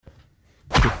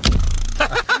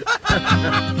Are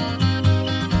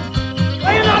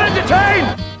you not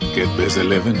entertained? Get busy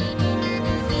living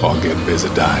or get busy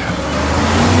dying.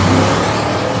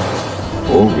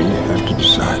 All we have to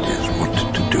decide is what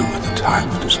to do with the time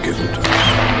that is given to us.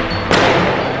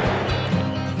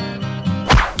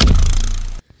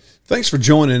 Thanks for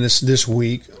joining us this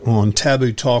week on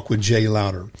Taboo Talk with Jay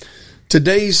Louder.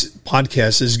 Today's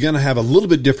podcast is going to have a little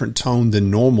bit different tone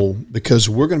than normal because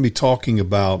we're going to be talking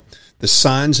about the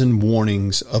signs and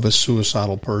warnings of a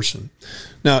suicidal person.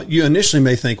 Now, you initially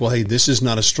may think, well, hey, this is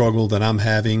not a struggle that I'm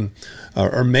having,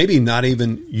 or maybe not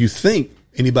even you think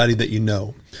anybody that you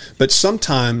know. But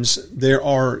sometimes there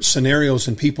are scenarios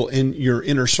and people in your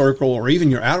inner circle or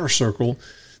even your outer circle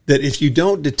that if you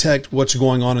don't detect what's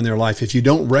going on in their life, if you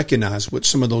don't recognize what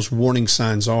some of those warning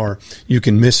signs are, you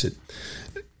can miss it.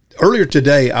 Earlier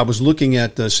today, I was looking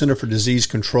at the Center for Disease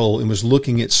Control and was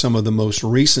looking at some of the most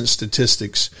recent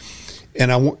statistics.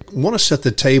 And I want to set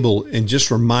the table and just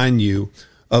remind you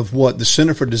of what the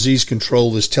Center for Disease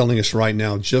Control is telling us right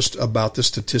now just about the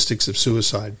statistics of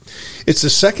suicide. It's the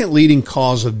second leading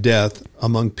cause of death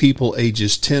among people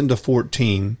ages 10 to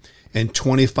 14 and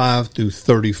 25 through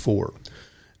 34.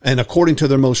 And according to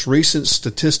their most recent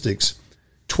statistics,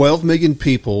 12 million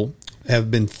people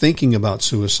have been thinking about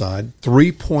suicide,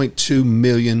 3.2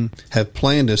 million have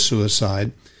planned a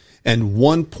suicide, and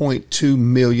 1.2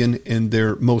 million in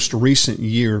their most recent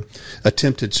year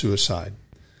attempted suicide.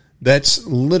 That's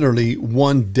literally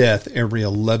one death every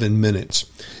 11 minutes.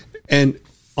 And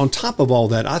on top of all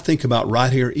that, I think about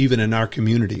right here, even in our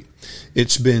community,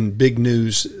 it's been big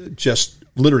news just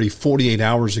literally 48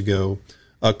 hours ago.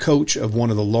 A coach of one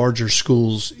of the larger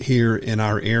schools here in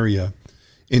our area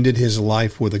ended his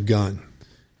life with a gun.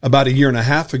 About a year and a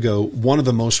half ago, one of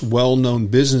the most well-known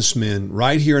businessmen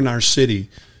right here in our city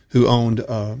who owned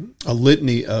a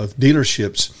litany of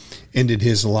dealerships ended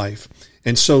his life.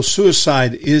 And so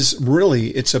suicide is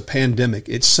really, it's a pandemic.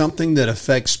 It's something that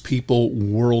affects people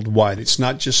worldwide. It's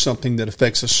not just something that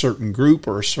affects a certain group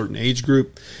or a certain age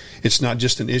group. It's not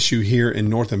just an issue here in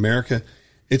North America.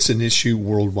 It's an issue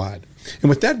worldwide. And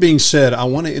with that being said, I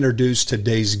want to introduce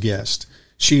today's guest.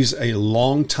 She's a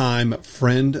longtime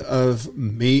friend of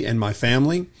me and my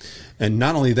family. And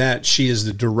not only that, she is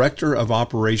the director of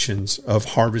operations of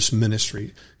Harvest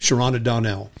Ministry, Sharonda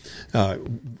Donnell.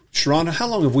 Sharonda, how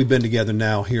long have we been together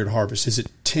now here at Harvest? Is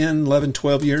it 10, 11,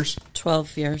 12 years?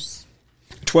 12 years.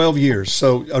 12 years.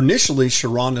 So initially,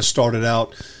 Sharonda started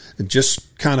out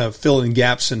just kind of filling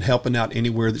gaps and helping out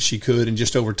anywhere that she could. And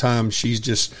just over time, she's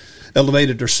just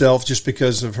elevated herself just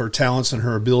because of her talents and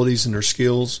her abilities and her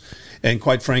skills. And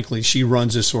quite frankly, she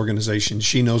runs this organization.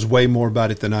 She knows way more about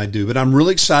it than I do. But I'm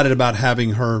really excited about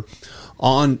having her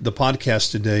on the podcast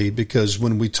today because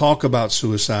when we talk about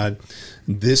suicide,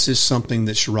 this is something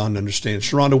that Sharonda understands.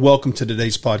 Sharonda, welcome to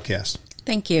today's podcast.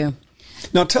 Thank you.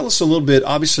 Now, tell us a little bit.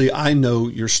 Obviously, I know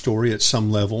your story at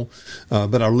some level,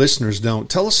 but our listeners don't.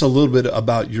 Tell us a little bit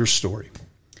about your story.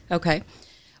 Okay.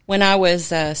 When I was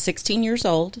 16 years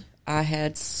old, I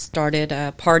had started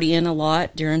partying a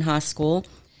lot during high school,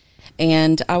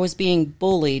 and I was being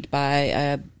bullied by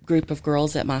a group of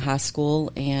girls at my high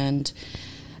school, and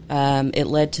it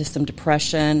led to some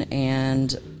depression,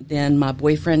 and then my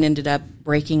boyfriend ended up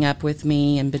breaking up with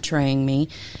me and betraying me,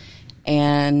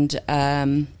 and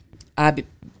I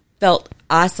felt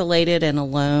isolated and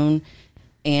alone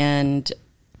and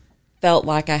felt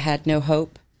like I had no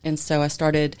hope, and so I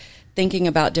started thinking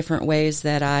about different ways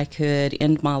that I could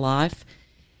end my life.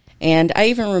 And I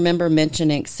even remember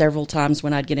mentioning several times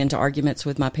when I'd get into arguments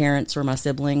with my parents or my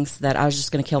siblings that I was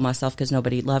just going to kill myself because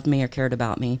nobody loved me or cared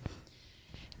about me.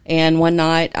 And one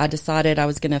night I decided I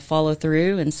was going to follow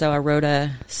through, and so I wrote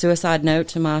a suicide note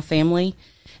to my family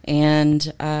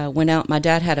and went out. My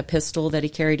dad had a pistol that he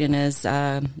carried in his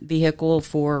vehicle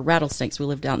for rattlesnakes. We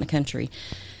lived out in the country.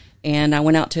 And I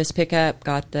went out to his pickup,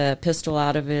 got the pistol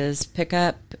out of his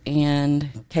pickup,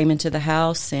 and came into the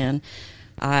house, and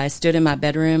I stood in my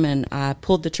bedroom, and I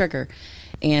pulled the trigger,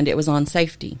 and it was on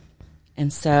safety.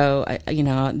 And so,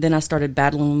 then I started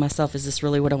battling with myself, is this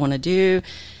really what I want to do?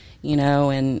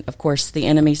 And of course the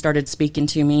enemy started speaking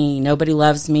to me. Nobody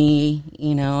loves me,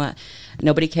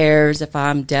 nobody cares if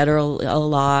I'm dead or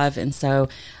alive. And so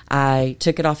I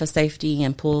took it off of safety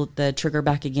and pulled the trigger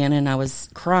back again, and I was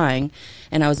crying,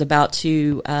 and I was about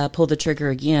to pull the trigger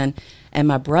again, and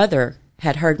my brother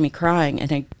had heard me crying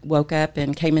and he woke up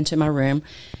and came into my room,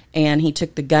 and he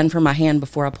took the gun from my hand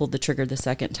before I pulled the trigger the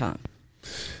second time.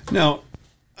 Now,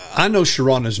 I know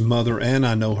Sharonda's mother and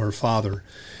I know her father.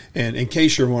 And in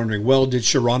case you're wondering, well, did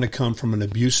Sharonda come from an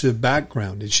abusive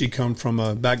background? Did she come from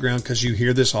a background, because you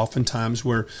hear this oftentimes,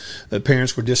 where the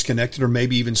parents were disconnected or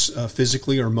maybe even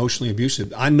physically or emotionally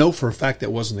abusive? I know for a fact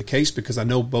that wasn't the case, because I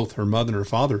know both her mother and her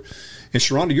father. And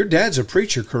Sharonda, your dad's a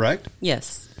preacher, correct?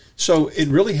 Yes. So it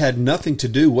really had nothing to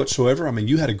do whatsoever. I mean,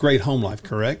 you had a great home life,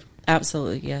 correct?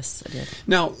 Absolutely, yes, I did.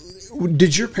 Now,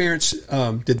 did your parents,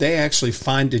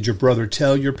 did your brother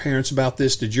tell your parents about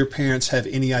this? Did your parents have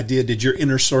any idea? Did your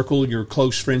inner circle, your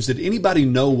close friends, did anybody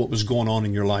know what was going on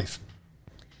in your life?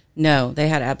 No, they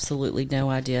had absolutely no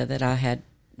idea that I had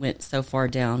went so far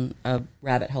down a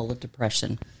rabbit hole of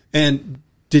depression. And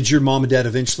did your mom and dad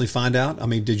eventually find out? I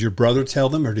mean, did your brother tell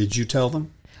them, or did you tell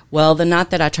them? Well, the night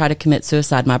that I tried to commit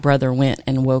suicide, my brother went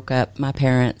and woke up my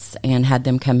parents and had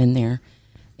them come in there.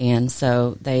 And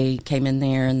so they came in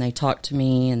there and they talked to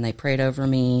me and they prayed over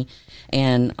me,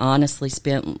 and honestly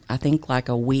spent, I think, like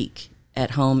a week at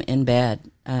home in bed.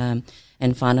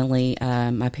 And finally,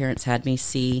 my parents had me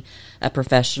see a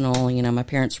professional. You know, my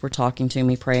parents were talking to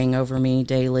me, praying over me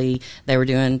daily. They were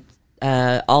doing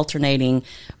alternating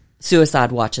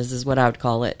suicide watches, is what I would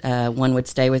call it. One would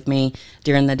stay with me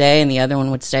during the day and the other one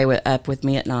would stay up with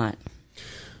me at night.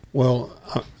 Well,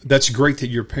 that's great that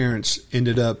your parents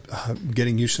ended up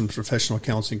getting you some professional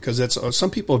counseling, because that's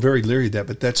some people are very leery of that,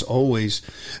 but that's always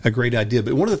a great idea.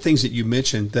 But one of the things that you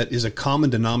mentioned that is a common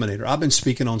denominator, I've been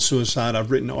speaking on suicide.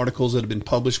 I've written articles that have been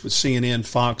published with CNN,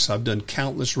 Fox. I've done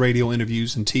countless radio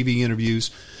interviews and TV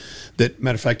interviews. That,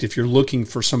 matter of fact, if you're looking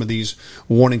for some of these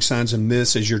warning signs and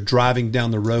myths as you're driving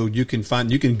down the road, you can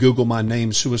Google my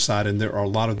name, suicide, and there are a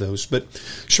lot of those. But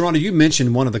Sharonda, you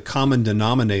mentioned one of the common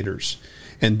denominators,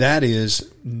 and that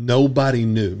is nobody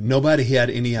knew. Nobody had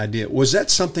any idea. Was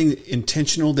that something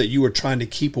intentional that you were trying to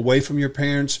keep away from your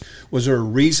parents? Was there a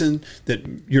reason that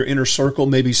your inner circle,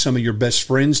 maybe some of your best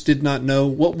friends, did not know?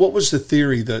 What was the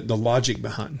theory, the logic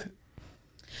behind it?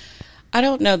 I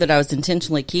don't know that I was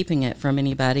intentionally keeping it from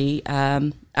anybody.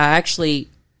 I actually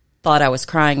thought I was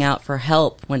crying out for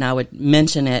help when I would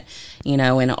mention it, in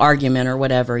an argument or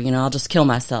whatever. I'll just kill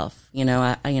myself.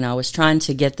 I was trying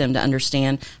to get them to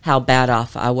understand how bad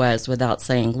off I was without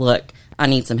saying, look, I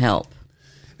need some help.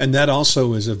 And that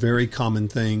also is a very common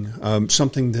thing,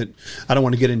 something that I don't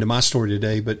want to get into my story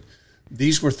today, but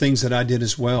these were things that I did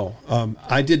as well.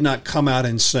 I did not come out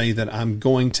and say that I'm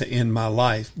going to end my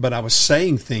life, but I was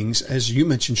saying things, as you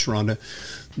mentioned, Sharonda,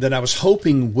 that I was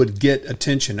hoping would get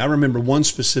attention. I remember one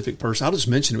specific person, I'll just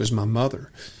mention it, was my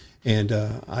mother. And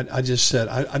I just said,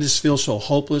 I just feel so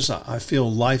hopeless. I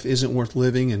feel life isn't worth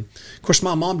living. And, of course,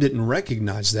 my mom didn't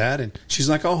recognize that. And she's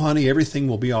like, oh, honey, everything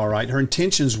will be all right. Her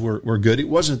intentions were good. It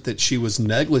wasn't that she was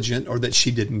negligent or that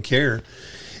she didn't care.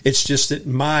 It's just that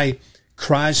my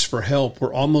cries for help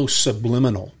were almost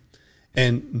subliminal,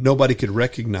 and nobody could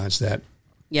recognize that.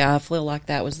 Yeah, I feel like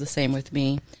that was the same with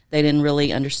me. They didn't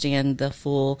really understand the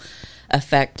full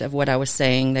effect of what I was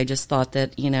saying. They just thought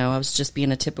that, I was just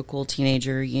being a typical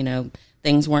teenager,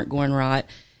 things weren't going right,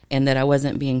 and that I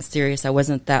wasn't being serious. I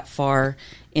wasn't that far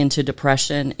into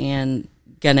depression and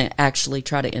going to actually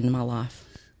try to end my life.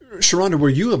 Sharonda, were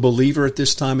you a believer at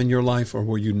this time in your life, or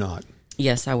were you not?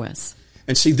 Yes, I was.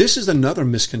 And see, this is another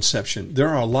misconception. There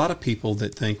are a lot of people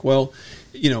that think, well,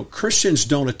 Christians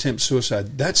don't attempt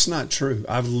suicide. That's not true.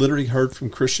 I've literally heard from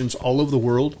Christians all over the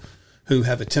world who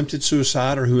have attempted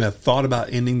suicide or who have thought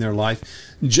about ending their life.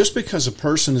 Just because a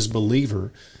person is a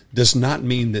believer does not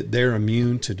mean that they're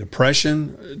immune to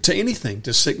depression, to anything,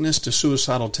 to sickness, to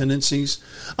suicidal tendencies.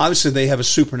 Obviously, they have a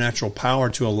supernatural power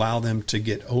to allow them to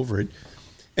get over it.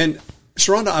 And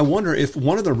Sharonda, I wonder if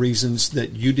one of the reasons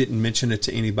that you didn't mention it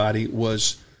to anybody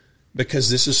was because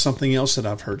this is something else that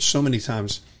I've heard so many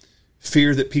times.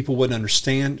 Fear that people wouldn't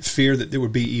understand, fear that there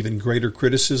would be even greater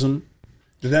criticism.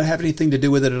 Did that have anything to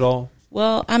do with it at all?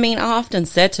 Well, I often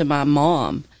said to my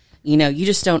mom, you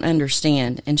just don't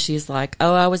understand. And she's like,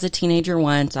 oh, I was a teenager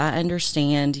once. I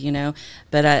understand,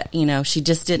 but she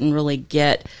just didn't really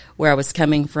get where I was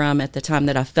coming from at the time,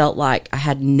 that I felt like I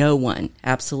had no one,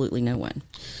 absolutely no one.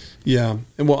 Yeah.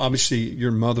 And well, obviously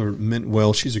your mother meant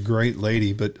well. She's a great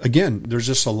lady. But again, there's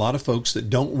just a lot of folks that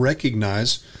don't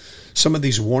recognize some of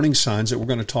these warning signs that we're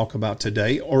going to talk about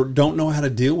today, or don't know how to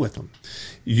deal with them.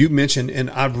 You mentioned, and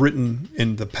I've written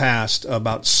in the past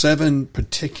about 7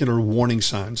 particular warning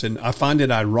signs. And I find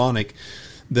it ironic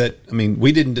that,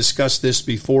 we didn't discuss this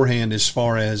beforehand as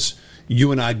far as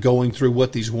you and I going through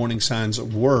what these warning signs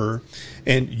were.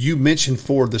 And you mentioned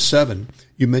 4 of the 7.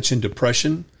 You mentioned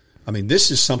depression.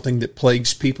 This is something that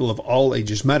plagues people of all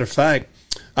ages. Matter of fact,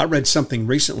 I read something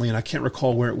recently, and I can't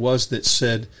recall where it was, that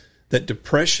said that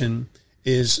depression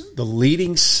is the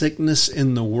leading sickness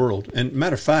in the world. And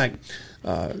matter of fact,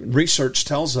 research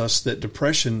tells us that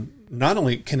depression, not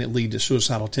only can it lead to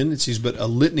suicidal tendencies, but a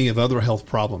litany of other health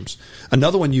problems.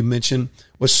 Another one you mentioned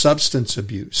was substance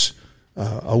abuse.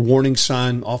 A warning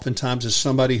sign oftentimes is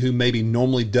somebody who maybe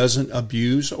normally doesn't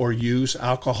abuse or use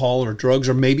alcohol or drugs,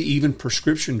 or maybe even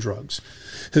prescription drugs,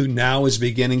 who now is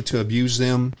beginning to abuse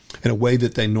them in a way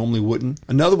that they normally wouldn't.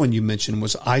 Another one you mentioned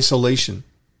was isolation.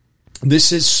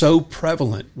 This is so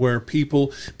prevalent where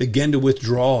people begin to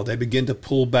withdraw. They begin to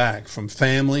pull back from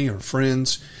family or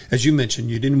friends. As you mentioned,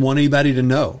 you didn't want anybody to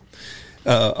know.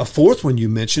 A fourth one you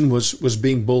mentioned was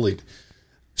being bullied.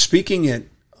 Speaking at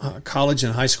college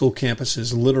and high school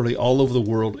campuses literally all over the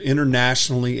world,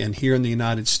 internationally and here in the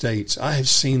United States, I have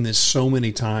seen this so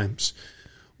many times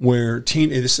where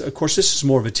of course, this is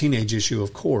more of a teenage issue,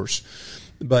 of course,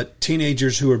 but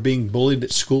teenagers who are being bullied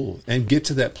at school and get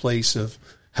to that place of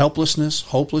helplessness,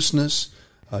 hopelessness,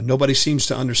 nobody seems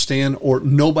to understand, or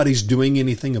nobody's doing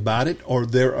anything about it, or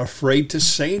they're afraid to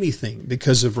say anything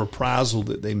because of reprisal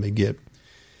that they may get.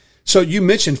 So you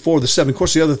mentioned 4 of the 7. Of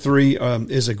course, the other 3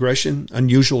 is aggression,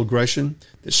 unusual aggression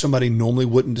that somebody normally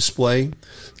wouldn't display,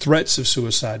 threats of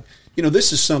suicide. You know,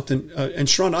 this is something, and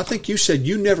Sharon, I think you said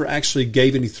you never actually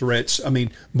gave any threats,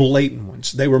 blatant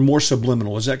ones. They were more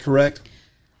subliminal. Is that correct?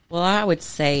 Well, I would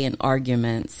say in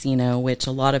arguments, which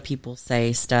a lot of people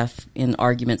say stuff in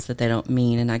arguments that they don't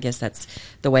mean, and I guess that's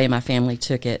the way my family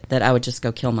took it, that I would just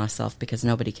go kill myself because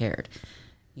nobody cared,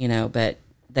 but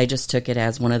they just took it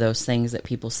as one of those things that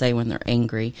people say when they're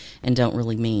angry and don't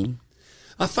really mean.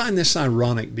 I find this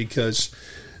ironic because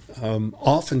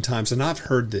oftentimes, and I've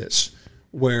heard this,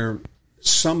 where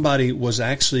somebody was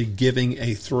actually giving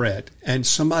a threat and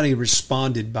somebody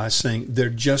responded by saying they're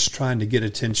just trying to get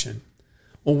attention.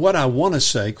 Well, what I want to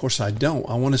say, of course I don't,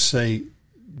 I want to say,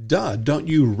 don't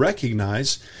you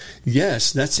recognize,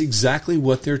 yes, that's exactly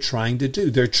what they're trying to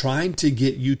do. They're trying to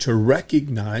get you to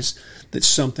recognize that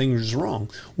something is wrong.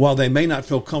 While they may not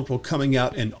feel comfortable coming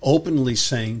out and openly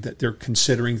saying that they're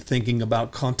considering, thinking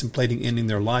about, contemplating ending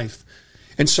their life.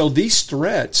 And so these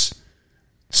threats,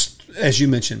 as you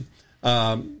mentioned,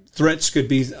 threats could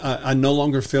be, I no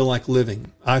longer feel like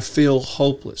living. I feel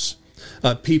hopeless.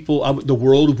 The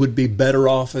world would be better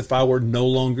off if I were no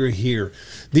longer here.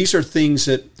 These are things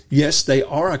that, yes, they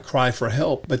are a cry for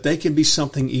help, but they can be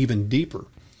something even deeper.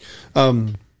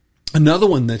 Another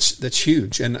one that's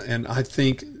huge, and I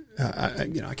think,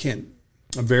 I can't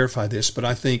verify this, but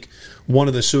I think one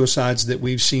of the suicides that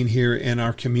we've seen here in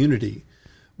our community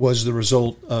was the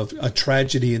result of a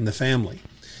tragedy in the family.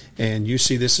 And you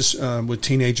see this with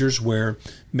teenagers where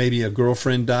maybe a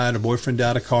girlfriend died, a boyfriend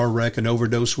died, a car wreck, an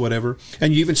overdose, whatever.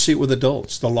 And you even see it with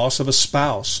adults, the loss of a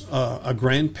spouse, a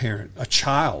grandparent, a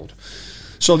child.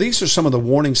 So these are some of the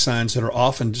warning signs that are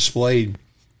often displayed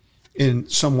in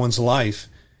someone's life.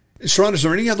 Sharon, is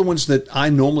there any other ones that I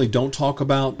normally don't talk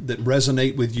about that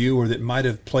resonate with you or that might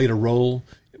have played a role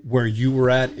where you were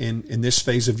at in this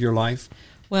phase of your life?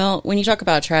 Well, when you talk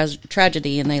about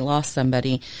tragedy and they lost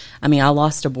somebody, I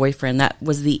lost a boyfriend. That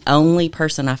was the only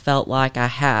person I felt like I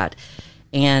had.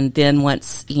 And then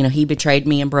once, he betrayed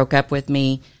me and broke up with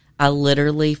me, I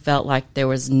literally felt like there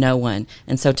was no one.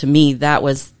 And so to me, that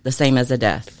was the same as a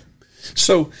death.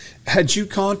 So had you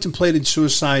contemplated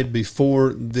suicide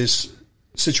before this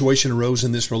situation arose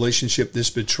in this relationship, this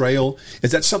betrayal?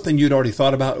 Is that something you'd already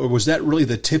thought about, or was that really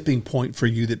the tipping point for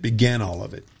you that began all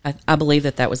of it? I believe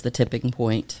that was the tipping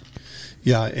point.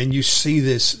 Yeah, and you see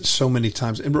this so many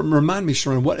times. And remind me,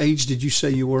 Sharon, what age did you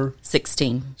say you were?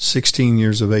 16. 16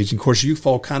 years of age. And of course, you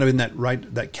fall kind of in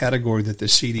that category that the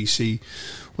CDC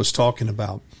was talking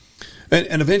about.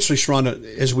 And eventually, Sharon,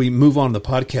 as we move on to the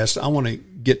podcast, I want to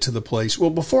get to the place. Well,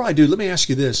 before I do, let me ask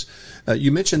you this.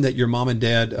 You mentioned that your mom and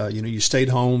dad, you stayed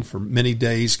home for many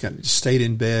days, kind of stayed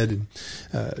in bed,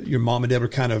 and your mom and dad were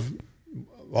kind of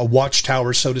a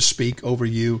watchtower, so to speak, over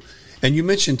you. And you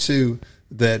mentioned, too,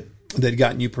 that they'd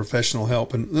gotten you professional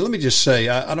help. And let me just say,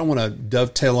 I don't want to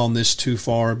dovetail on this too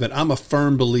far, but I'm a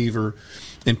firm believer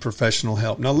in professional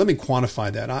help. Now, let me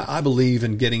quantify that. I believe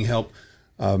in getting help.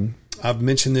 I've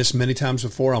mentioned this many times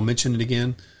before. I'll mention it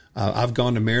again. I've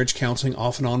gone to marriage counseling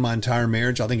off and on my entire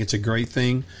marriage. I think it's a great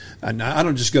thing. And I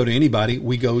don't just go to anybody.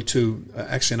 We go to,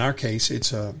 actually in our case,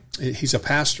 he's a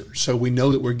pastor. So we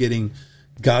know that we're getting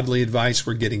godly advice,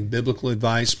 we're getting biblical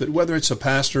advice. But whether it's a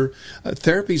pastor,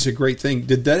 therapy is a great thing.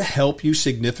 Did that help you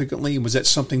significantly? Was that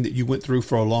something that you went through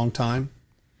for a long time?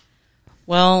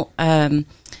 Well,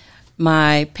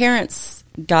 my parents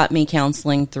got me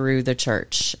counseling through the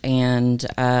church, and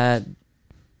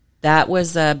that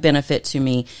was a benefit to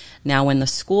me. Now, when the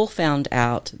school found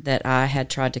out that I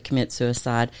had tried to commit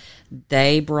suicide,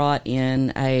 they brought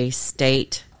in a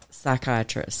state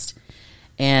psychiatrist.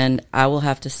 And I will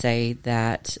have to say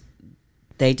that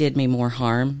they did me more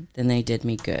harm than they did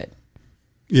me good.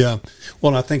 Yeah.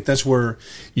 Well, I think that's where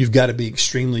you've got to be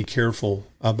extremely careful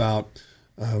about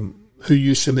who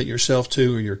you submit yourself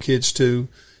to or your kids to.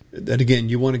 That, again,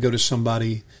 you want to go to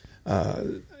somebody,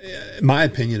 my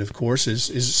opinion, of course,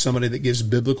 is somebody that gives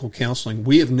biblical counseling.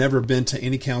 We have never been to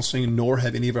any counseling, nor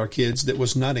have any of our kids, that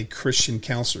was not a Christian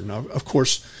counselor. Now, of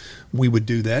course, we would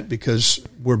do that because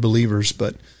we're believers,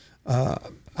 but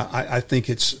I think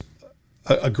it's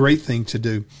a great thing to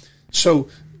do. So,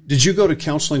 did you go to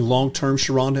counseling long-term,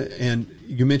 Sharonda? And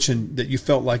you mentioned that you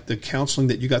felt like the counseling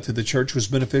that you got through the church was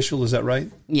beneficial. Is that right?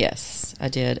 Yes, I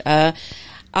did.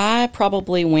 I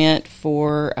probably went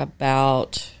for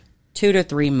about 2 to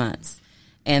 3 months.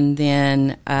 And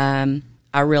then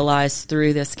I realized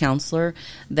through this counselor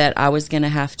that I was going to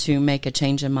have to make a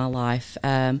change in my life,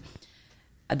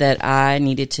 that I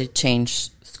needed to change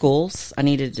schools. I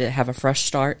needed to have a fresh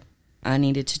start. I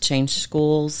needed to change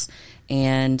schools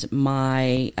and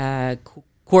my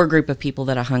core group of people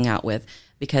that I hung out with,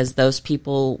 because those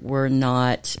people were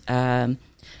not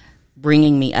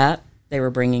bringing me up. They were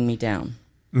bringing me down.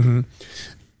 Mm-hmm.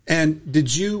 And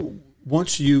did you,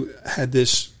 once you had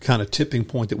this kind of tipping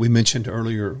point that we mentioned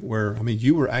earlier, where, I mean,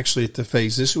 you were actually at the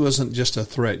phase, this wasn't just a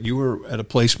threat. You were at a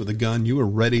place with a gun. You were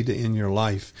ready to end your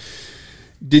life.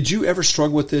 Did you ever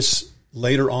struggle with this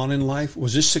later on in life?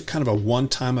 Was this a kind of a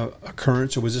one-time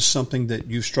occurrence, or was this something that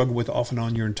you struggled with off and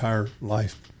on your entire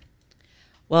life?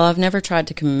 Well, I've never tried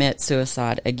to commit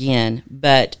suicide again,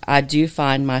 but I do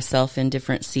find myself in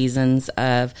different seasons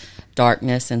of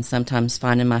darkness and sometimes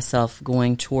finding myself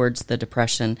going towards the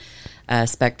depression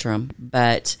spectrum.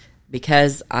 But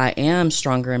because I am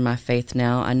stronger in my faith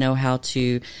now, I know how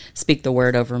to speak the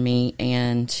word over me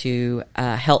and to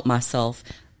help myself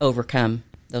overcome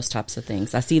those types of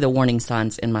things. I see the warning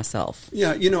signs in myself.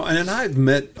 Yeah, you know, and I've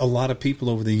met a lot of people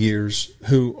over the years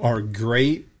who are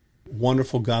great,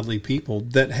 wonderful, godly people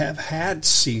that have had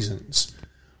seasons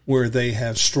where they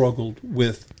have struggled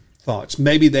with thoughts.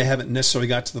 Maybe they haven't necessarily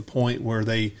got to the point where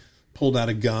they pulled out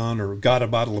a gun or got a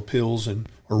bottle of pills or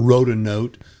wrote a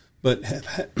note, but have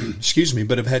had,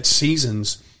 but have had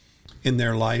seasons in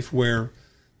their life where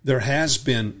there has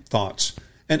been thoughts.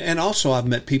 And also I've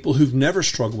met people who've never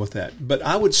struggled with that. But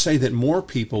I would say that more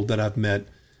people that I've met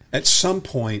at some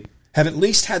point have at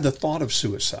least had the thought of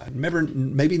suicide,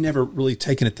 maybe never really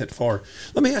taken it that far.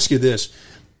 Let me ask you this.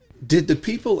 Did the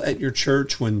people at your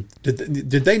church,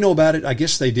 did they know about it? I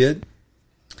guess they did.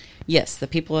 Yes, the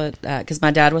people, because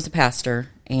my dad was a pastor,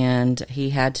 and he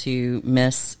had to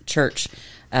miss church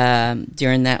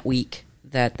during that week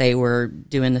that they were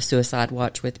doing the suicide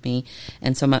watch with me.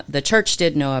 And so the church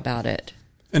did know about it.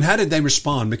 And how did they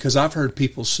respond? Because I've heard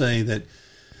people say that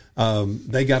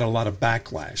they got a lot of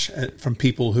backlash from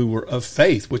people who were of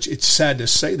faith, which it's sad to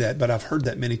say that, but I've heard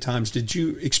that many times. Did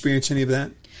you experience any of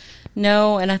that?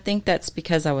 No, and I think that's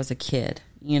because I was a kid.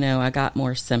 You know, I got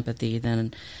more sympathy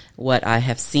than what I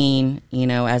have seen, you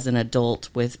know, as an adult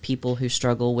with people who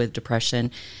struggle with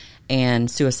depression and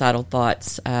suicidal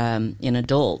thoughts in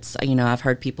adults. You know, I've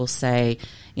heard people say,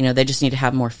 you know, they just need to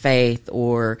have more faith,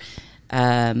 or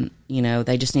you know,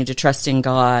 they just need to trust in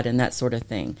God and that sort of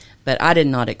thing. But I did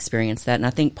not experience that, and I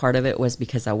think part of it was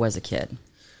because I was a kid.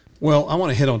 Well, I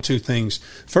want to hit on two things.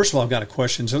 First of all, I've got a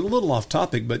question. It's a little off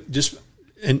topic, but just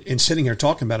in sitting here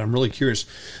talking about it, I'm really curious.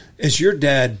 As your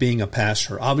dad being a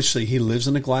pastor, obviously he lives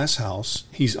in a glass house.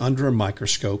 He's under a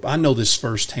microscope. I know this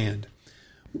firsthand.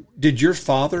 Did your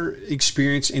father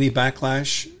experience any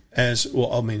backlash? As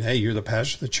well, I mean, hey, you're the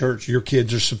pastor of the church. Your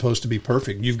kids are supposed to be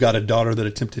perfect. You've got a daughter that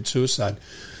attempted suicide.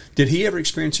 Did he ever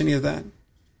experience any of that?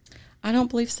 I don't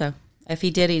believe so. If he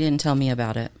did, he didn't tell me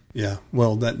about it. Yeah,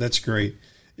 well, that's great.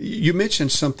 You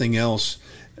mentioned something else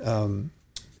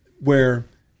where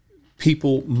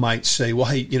people might say, well,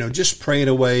 hey, you know, just pray it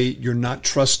away. You're not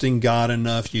trusting God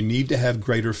enough. You need to have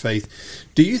greater faith.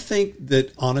 Do you think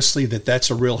that, honestly,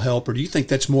 that's a real help, or do you think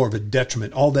that's more of a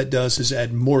detriment? All that does is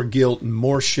add more guilt and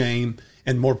more shame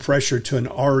and more pressure to an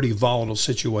already volatile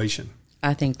situation?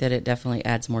 I think that it definitely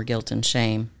adds more guilt and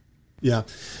shame. Yeah.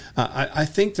 I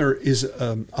think there is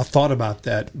a thought about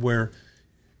that where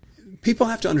people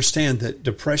have to understand that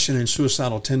depression and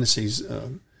suicidal tendencies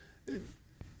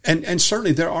and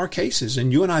certainly there are cases,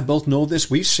 and you and I both know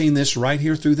this. We've seen this right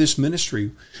here through this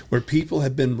ministry where people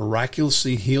have been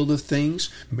miraculously healed of things.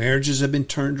 Marriages have been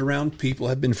turned around. People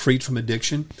have been freed from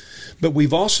addiction. But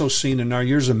we've also seen in our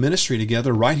years of ministry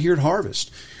together right here at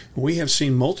Harvest, we have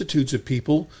seen multitudes of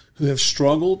people who have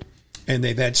struggled, and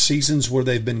they've had seasons where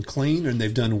they've been clean and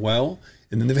they've done well.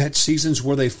 And then they've had seasons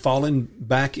where they've fallen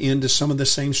back into some of the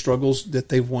same struggles that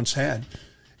they've once had.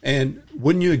 And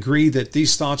wouldn't you agree that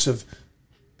these thoughts of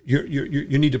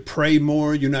you need to pray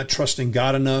more, you're not trusting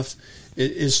God enough,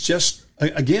 is just,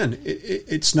 again,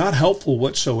 it's not helpful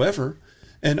whatsoever.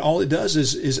 And all it does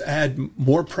is add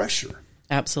more pressure.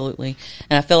 Absolutely.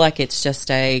 And I feel like it's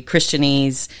just a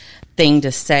Christianese thing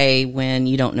to say when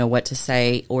you don't know what to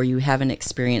say or you haven't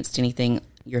experienced anything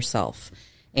yourself.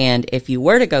 And if you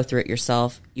were to go through it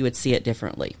yourself, you would see it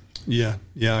differently. Yeah,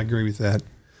 I agree with that.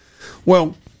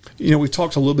 Well, we've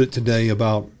talked a little bit today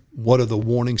about what are the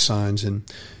warning signs. And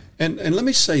let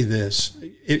me say this.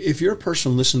 If you're a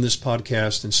person listening to this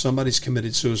podcast and somebody's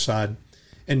committed suicide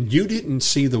and you didn't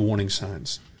see the warning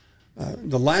signs,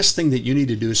 the last thing that you need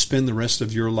to do is spend the rest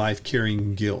of your life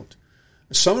carrying guilt.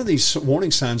 Some of these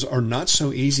warning signs are not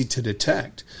so easy to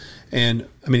detect. And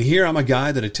I mean, here I'm a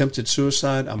guy that attempted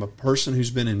suicide. I'm a person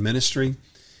who's been in ministry.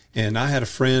 And I had a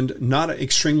friend, not an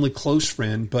extremely close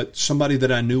friend, but somebody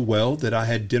that I knew well, that I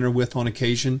had dinner with on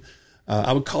occasion.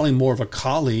 I would call him more of a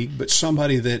colleague, but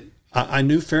somebody that I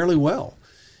knew fairly well.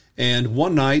 And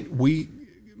one night we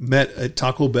met at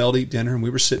Taco Bell to eat dinner, and we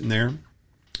were sitting there.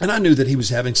 And I knew that he was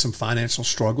having some financial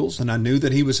struggles, and I knew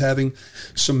that he was having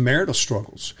some marital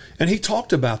struggles. And he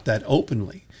talked about that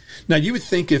openly. Now, you would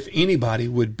think if anybody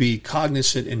would be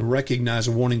cognizant and recognize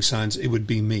warning signs, it would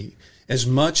be me. As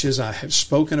much as I have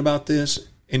spoken about this,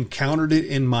 encountered it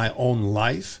in my own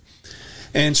life.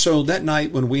 And so that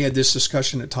night when we had this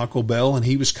discussion at Taco Bell and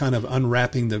he was kind of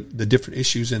unwrapping the different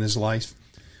issues in his life,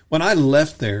 when I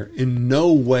left there, in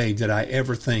no way did I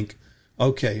ever think,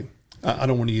 okay, I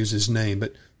don't want to use his name,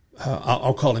 but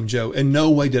I'll call him Joe. In no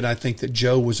way did I think that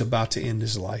Joe was about to end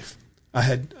his life.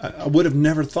 I would have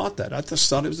never thought that. I just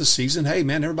thought it was a season. Hey,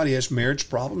 man, everybody has marriage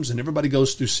problems and everybody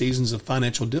goes through seasons of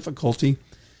financial difficulty.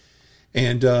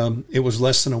 And it was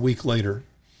less than a week later,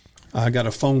 I got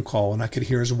a phone call and I could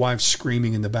hear his wife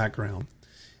screaming in the background.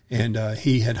 And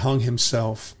he had hung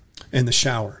himself in the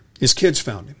shower. His kids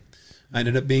found him. I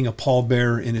ended up being a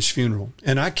pallbearer in his funeral.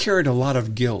 And I carried a lot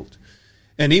of guilt.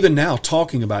 And even now,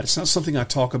 talking about it, it's not something I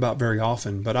talk about very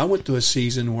often, but I went through a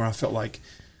season where I felt like,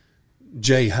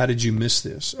 Jay, how did you miss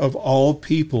this? Of all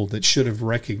people that should have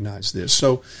recognized this.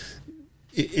 So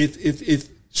if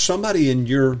somebody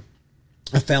in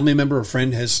a family member or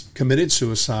friend has committed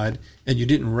suicide and you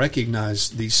didn't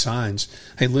recognize these signs,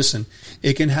 hey, listen,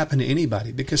 it can happen to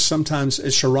anybody because sometimes,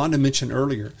 as Sharonda mentioned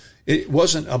earlier, it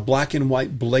wasn't a black and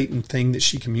white blatant thing that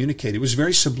she communicated. It was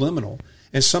very subliminal.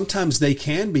 And sometimes they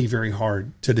can be very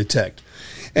hard to detect.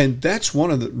 And that's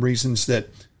one of the reasons that,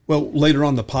 well, later on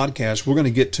in the podcast, we're going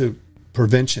to get to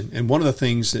prevention. And one of the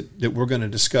things that we're going to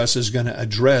discuss is going to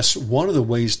address one of the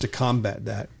ways to combat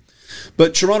that.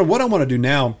 But Sharonda, what I want to do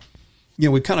now,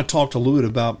 we kind of talked a little bit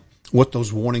about what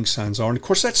those warning signs are. And of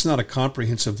course, that's not a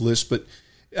comprehensive list, but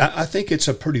I think it's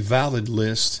a pretty valid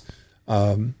list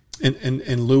in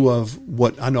lieu of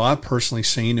what I know I've personally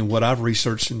seen and what I've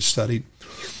researched and studied.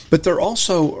 But there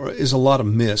also is a lot of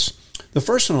myths. The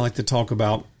first one I'd like to talk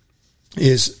about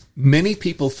is many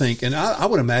people think, and I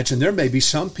would imagine there may be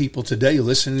some people today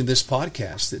listening to this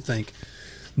podcast that think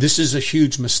this is a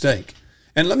huge mistake.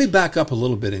 And let me back up a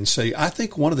little bit and say, I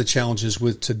think one of the challenges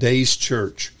with today's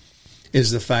church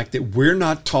is the fact that we're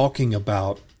not talking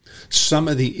about some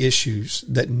of the issues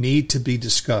that need to be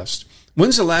discussed.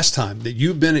 When's the last time that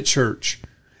you've been at church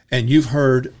and you've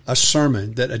heard a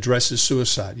sermon that addresses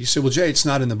suicide? You say, well, Jay, it's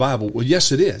not in the Bible. Well,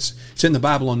 yes, it is. It's in the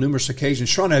Bible on numerous occasions.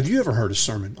 Sharon, have you ever heard a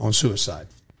sermon on suicide?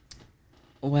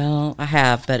 Well, I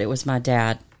have, but it was my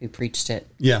dad who preached it.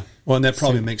 Yeah, well, and that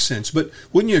probably makes sense. But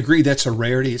wouldn't you agree that's a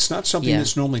rarity? It's not something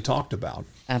that's normally talked about.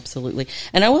 Absolutely.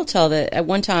 And I will tell that at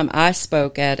one time I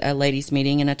spoke at a ladies'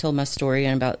 meeting and I told my story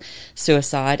about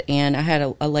suicide, and I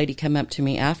had a lady come up to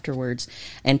me afterwards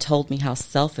and told me how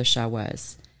selfish I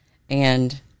was.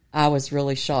 And I was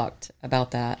really shocked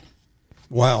about that.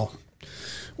 Wow.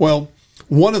 Well,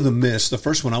 one of the myths, the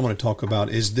first one I want to talk about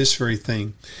is this very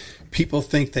thing. People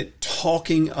think that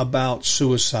talking about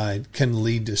suicide can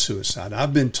lead to suicide.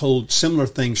 I've been told similar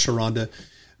things, Sharonda,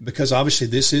 because obviously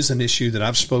this is an issue that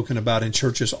I've spoken about in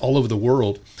churches all over the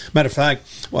world. Matter of fact,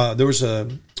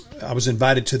 I was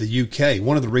invited to the UK.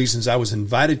 One of the reasons I was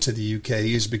invited to the UK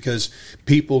is because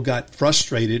people got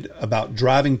frustrated about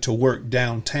driving to work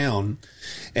downtown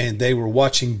and they were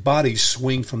watching bodies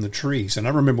swing from the trees. And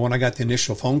I remember when I got the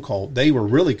initial phone call, they were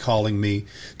really calling me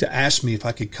to ask me if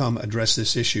I could come address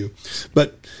this issue.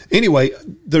 But anyway,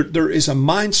 there is a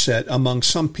mindset among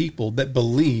some people that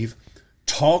believe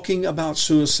talking about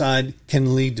suicide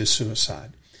can lead to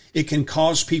suicide. It can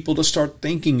cause people to start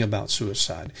thinking about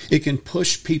suicide. It can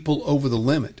push people over the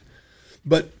limit.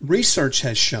 But research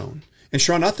has shown, and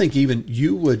Sharon, I think even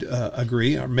you would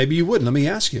agree, or maybe you wouldn't. Let me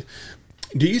ask you,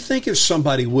 Do you think if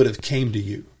somebody would have came to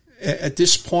you at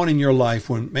this point in your life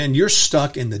when, man, you're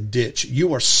stuck in the ditch,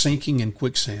 you are sinking in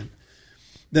quicksand,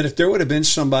 that if there would have been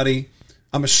somebody,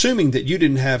 I'm assuming that you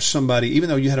didn't have somebody, even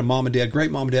though you had a mom and dad,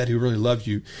 great mom and dad who really loved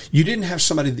you, you didn't have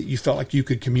somebody that you felt like you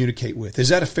could communicate with. Is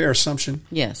that a fair assumption?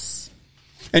 Yes.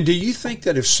 And do you think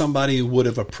that if somebody would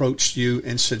have approached you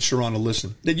and said, Sharonda,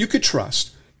 listen, that you could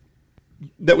trust,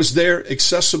 that was there,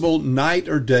 accessible night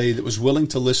or day, that was willing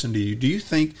to listen to you, do you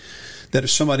think that if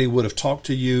somebody would have talked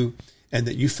to you and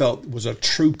that you felt was a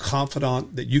true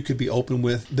confidant that you could be open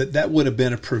with, that would have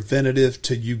been a preventative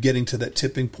to you getting to that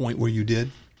tipping point where you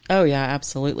did? Oh, yeah,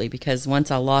 absolutely. Because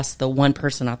once I lost the one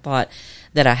person I thought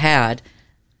that I had,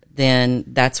 then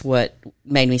that's what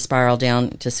made me spiral down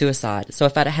to suicide. So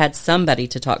if I'd had somebody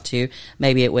to talk to,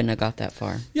 maybe it wouldn't have got that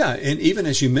far. Yeah, and even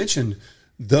as you mentioned,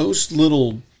 those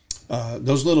little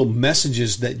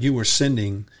messages that you were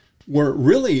sending were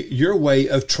really your way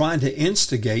of trying to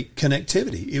instigate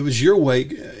connectivity. It was your way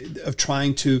of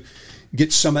trying to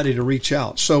get somebody to reach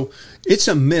out. So it's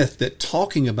a myth that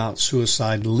talking about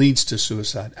suicide leads to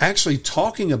suicide. Actually,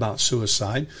 talking about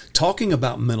suicide, talking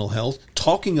about mental health,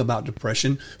 talking about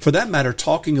depression, for that matter,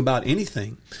 talking about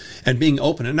anything and being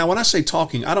open. And now when I say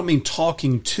talking, I don't mean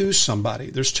talking to somebody.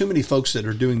 There's too many folks that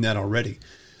are doing that already.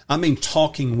 I mean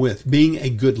talking with, being a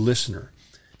good listener,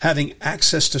 having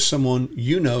access to someone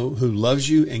you know who loves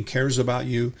you and cares about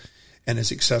you and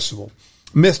is accessible.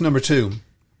 Myth number 2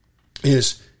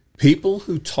 is people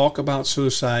who talk about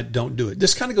suicide don't do it.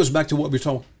 This kind of goes back to what we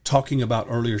were talking about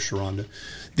earlier, Sharonda.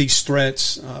 These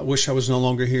threats, I wish I was no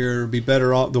longer here, be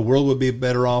better off, the world would be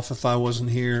better off if I wasn't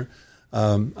here.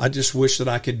 I just wish that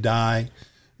I could die.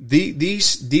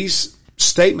 These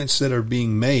statements that are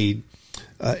being made,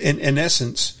 in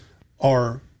essence,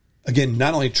 are, again,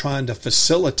 not only trying to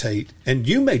facilitate, and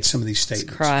you made some of these statements.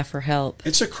 It's a cry for help.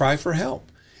 It's a cry for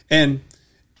help. And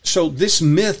so this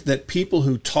myth that people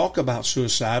who talk about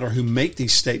suicide or who make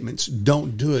these statements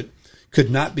don't do it could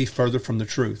not be further from the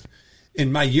truth.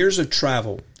 In my years of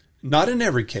travel, not in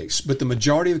every case, but the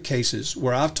majority of cases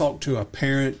where I've talked to a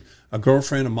parent, a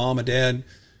girlfriend, a mom, a dad,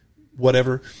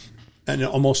 whatever, and in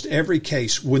almost every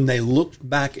case, when they looked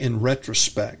back in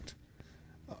retrospect,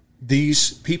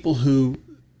 these people who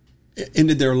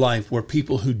ended their life were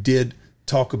people who did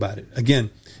talk about it.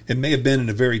 Again, it may have been in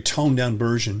a very toned down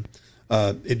version.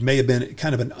 It may have been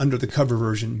kind of an under the cover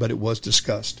version, but it was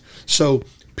discussed. So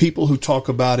people who talk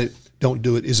about it don't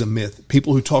do it is a myth.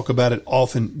 People who talk about it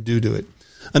often do it.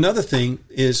 Another thing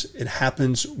is it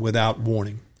happens without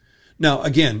warning. Now,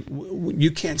 again, you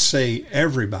can't say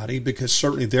everybody, because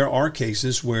certainly there are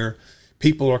cases where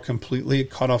people are completely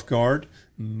caught off guard.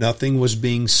 Nothing was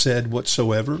being said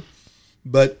whatsoever.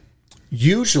 But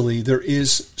usually there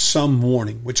is some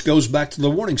warning, which goes back to the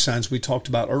warning signs we talked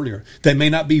about earlier. They may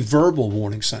not be verbal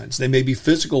warning signs. They may be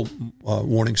physical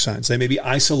warning signs. They may be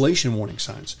isolation warning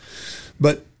signs.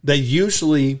 But they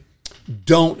usually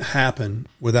don't happen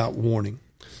without warning.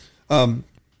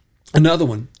 Another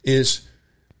one is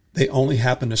they only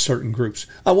happen to certain groups.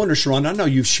 I wonder, Sharon, I know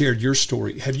you've shared your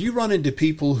story. Have you run into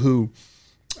people who,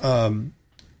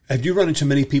 have you run into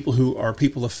many people who are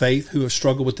people of faith who have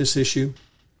struggled with this issue?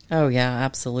 Oh, yeah,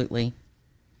 absolutely.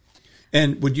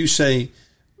 And would you say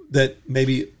that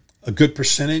maybe a good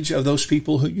percentage of those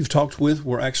people who you've talked with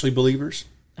were actually believers?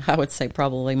 I would say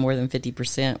probably more than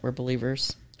 50% were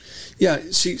believers. Yeah,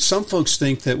 see, some folks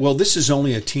think that, well, this is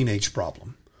only a teenage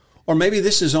problem. Or maybe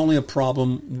this is only a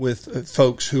problem with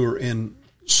folks who are in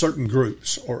certain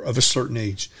groups or of a certain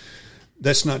age.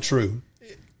 That's not true.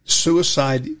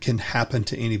 Suicide can happen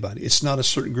to anybody. It's not a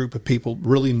certain group of people.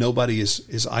 Really, nobody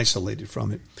is isolated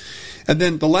from it. And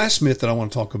then the last myth that I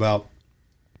want to talk about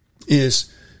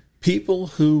is people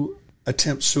who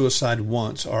attempt suicide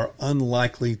once are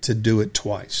unlikely to do it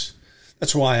twice.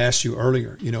 That's why I asked you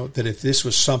earlier, that if this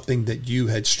was something that you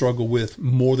had struggled with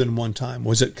more than one time,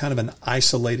 was it kind of an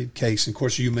isolated case? And of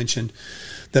course, you mentioned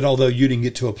that although you didn't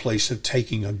get to a place of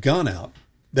taking a gun out,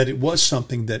 that it was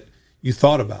something that you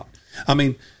thought about. I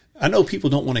mean, I know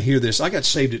people don't want to hear this. I got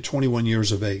saved at 21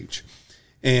 years of age.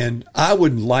 And I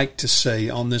would like to say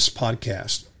on this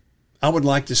podcast,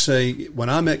 when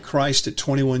I met Christ at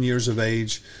 21 years of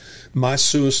age, my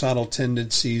suicidal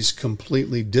tendencies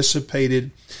completely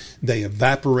dissipated. They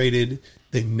evaporated.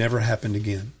 They never happened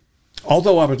again.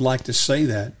 Although I would like to say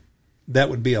that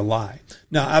would be a lie.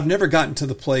 Now, I've never gotten to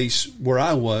the place where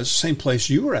I was, same place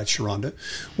you were at, Sharonda,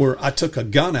 where I took a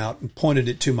gun out and pointed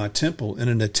it to my temple in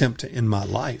an attempt to end my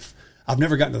life. I've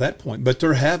never gotten to that point, but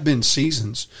there have been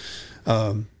seasons.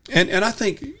 And I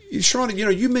think,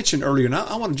 Sharonda, you mentioned earlier, and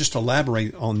I want to just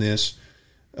elaborate on this,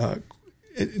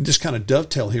 just kind of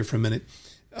dovetail here for a minute.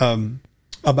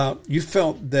 about, you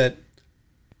felt that,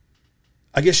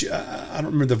 I guess, I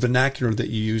don't remember the vernacular that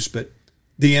you used, but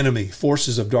the enemy,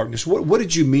 forces of darkness. What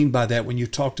did you mean by that when you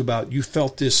talked about, you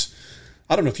felt this,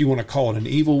 I don't know if you want to call it an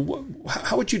evil,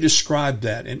 how would you describe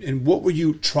that? And what were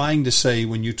you trying to say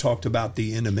when you talked about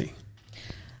the enemy?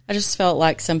 I just felt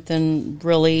like something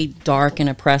really dark and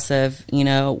oppressive,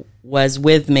 was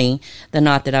with me.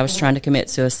 Not that I was trying to commit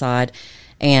suicide,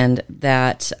 and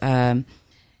that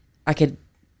I could,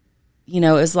 it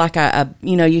was like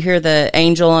you hear the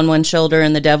angel on one shoulder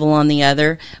and the devil on the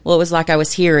other. Well, it was like I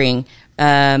was hearing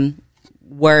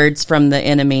words from the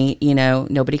enemy.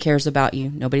 Nobody cares about you.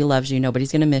 Nobody loves you.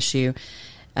 Nobody's going to miss you.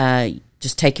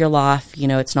 Just take your life.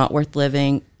 It's not worth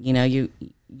living.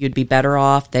 You'd be better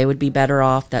off. They would be better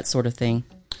off. That sort of thing.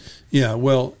 Yeah,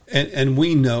 well, and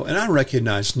we know, and I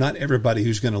recognize not everybody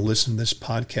who's going to listen to this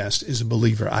podcast is a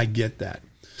believer. I get that.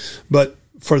 But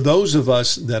for those of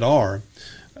us that are,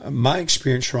 my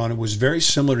experience, Sharonda, was very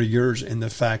similar to yours in the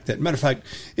fact that, matter of fact,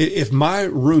 if my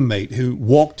roommate who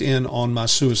walked in on my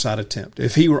suicide attempt,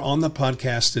 if he were on the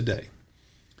podcast today,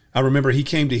 I remember he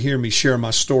came to hear me share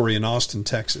my story in Austin,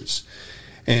 Texas.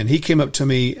 And he came up to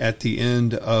me at the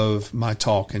end of my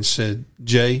talk and said,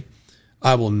 Jay,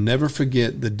 I will never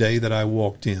forget the day that I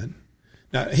walked in.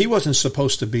 Now, he wasn't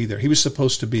supposed to be there. He was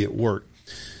supposed to be at work.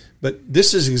 But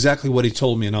this is exactly what he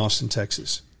told me in Austin,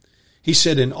 Texas. He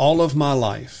said, in all of my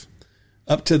life,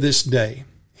 up to this day,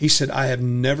 he said, I have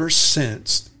never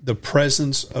sensed the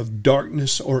presence of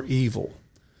darkness or evil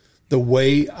the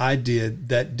way I did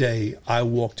that day I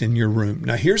walked in your room.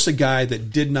 Now, here's a guy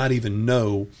that did not even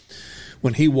know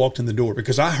when he walked in the door,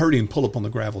 because I heard him pull up on the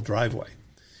gravel driveway.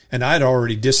 And I had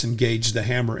already disengaged the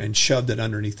hammer and shoved it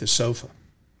underneath the sofa.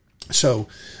 So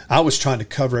I was trying to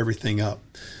cover everything up.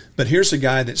 But here's a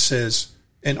guy that says,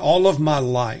 in all of my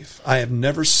life, I have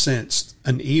never sensed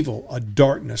an evil, a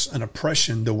darkness, an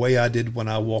oppression the way I did when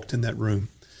I walked in that room.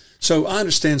 So I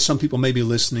understand some people may be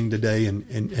listening today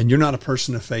and you're not a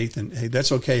person of faith, and hey,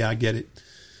 that's okay, I get it.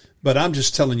 But I'm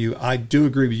just telling you, I do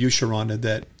agree with you, Sharonda,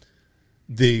 that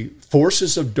the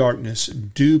forces of darkness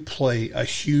do play a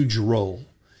huge role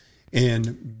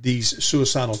in these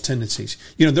suicidal tendencies.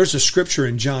 There's a scripture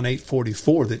in John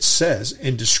 8:44 that says,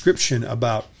 in description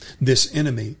about this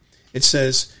enemy, it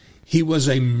says, he was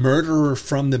a murderer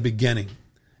from the beginning.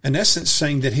 In essence,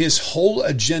 saying that his whole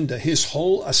agenda, his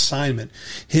whole assignment,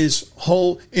 his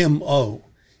whole MO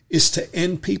is to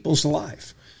end people's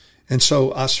life. And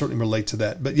so I certainly relate to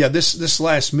that. But yeah, this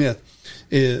last myth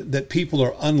is that people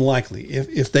are unlikely.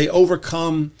 If they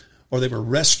overcome or they were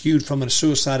rescued from a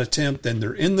suicide attempt, then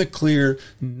they're in the clear,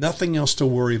 nothing else to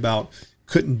worry about.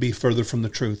 Couldn't be further from the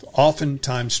truth.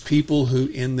 Oftentimes, people who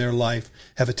in their life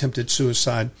have attempted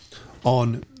suicide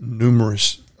on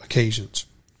numerous occasions.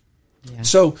 Yeah.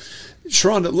 So,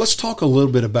 Sharonda, let's talk a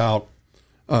little bit about,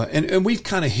 and we've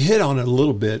kind of hit on it a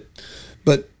little bit,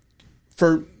 but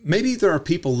for maybe there are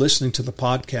people listening to the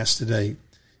podcast today,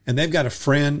 and they've got a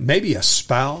friend, maybe a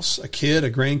spouse, a kid,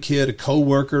 a grandkid, a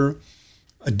coworker,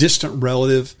 a distant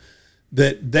relative,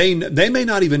 that they may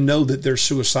not even know that they're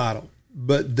suicidal,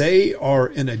 but they are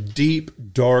in a deep,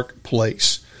 dark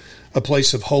place, a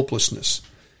place of hopelessness.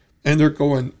 And they're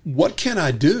going, what can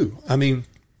I do? I mean,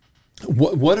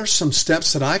 what are some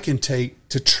steps that I can take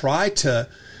to try to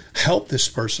help this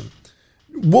person?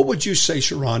 What would you say,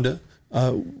 Sharonda,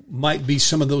 might be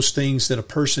some of those things that a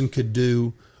person could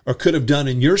do or could have done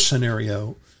in your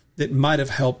scenario that might have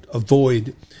helped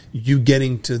avoid you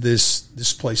getting to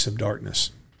this place of darkness?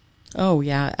 Oh,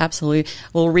 yeah, absolutely.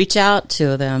 Well, reach out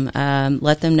to them.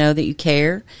 Let them know that you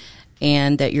care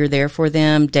and that you're there for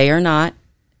them day or night,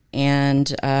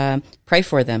 and pray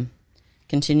for them.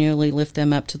 Continually lift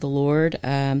them up to the Lord.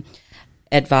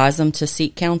 Advise them to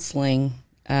seek counseling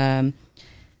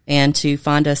and to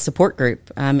find a support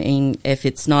group. I mean, if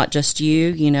it's not just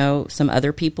you, some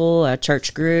other people, a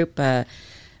church group,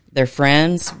 their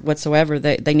friends, whatsoever,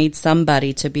 they need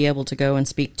somebody to be able to go and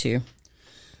speak to.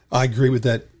 I agree with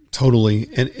that totally.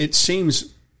 And it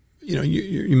seems,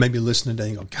 you may be listening today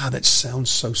and go, God, that sounds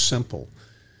so simple.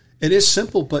 It is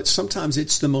simple, but sometimes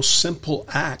it's the most simple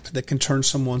act that can turn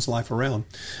someone's life around.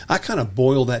 I kind of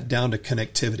boil that down to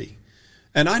connectivity.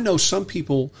 And I know some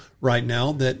people right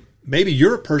now that maybe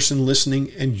you're a person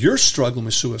listening and you're struggling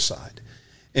with suicide.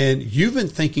 And you've been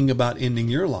thinking about ending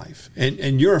your life.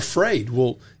 And you're afraid,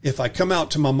 well, if I come out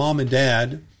to my mom and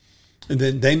dad, and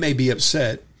then they may be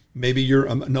upset. Maybe you're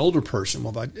an older person.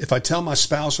 Well, if I tell my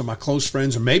spouse or my close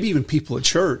friends or maybe even people at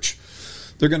church,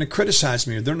 they're going to criticize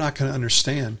me or they're not going to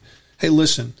understand. Hey,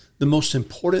 listen, the most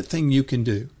important thing you can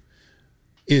do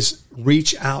is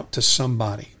reach out to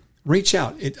somebody. Reach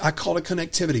out. I call it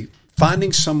connectivity.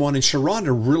 finding someone, and Sharonda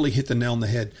really hit the nail on the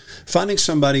head, finding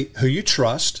somebody who you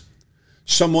trust,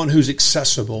 someone who's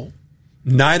accessible,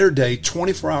 night or day,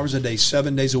 24 hours a day,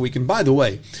 7 days a week. And by the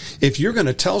way, if you're going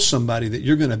to tell somebody that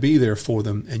you're going to be there for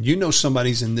them, and you know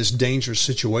somebody's in this dangerous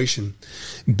situation,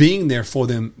 being there for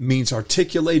them means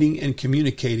articulating and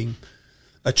communicating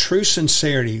a true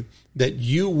sincerity that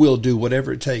you will do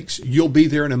whatever it takes. You'll be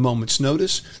there in a moment's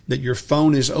notice, that your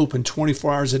phone is open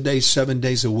 24 hours a day, 7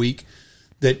 days a week,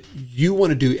 that you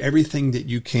want to do everything that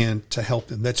you can to help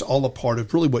them. That's all a part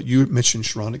of really what you mentioned,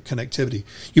 Sharonda, connectivity.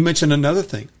 You mentioned another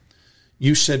thing.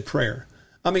 You said prayer.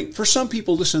 I mean, for some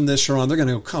people listening to this, Sharon, they're going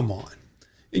to go, come on.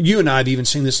 You and I have even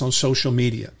seen this on social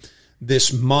media.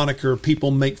 This moniker people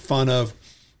make fun of.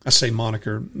 I say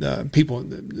moniker, people,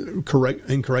 incorrect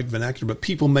vernacular, but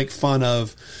people make fun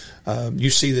of.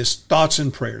 You see this, thoughts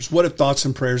and prayers. What have thoughts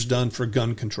and prayers done for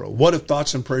gun control? What have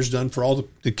thoughts and prayers done for all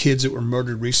the kids that were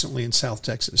murdered recently in South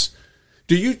Texas?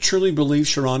 Do you truly believe,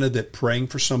 Sharonda, that praying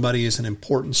for somebody is an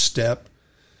important step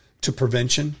to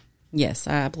prevention? Yes,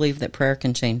 I believe that prayer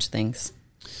can change things.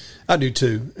 I do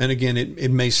too. And again,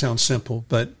 it may sound simple,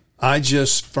 but I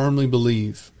just firmly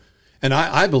believe, and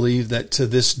I believe that to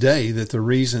this day, that the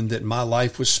reason that my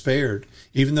life was spared,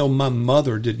 even though my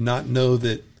mother did not know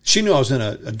that, she knew I was in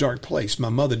a dark place. My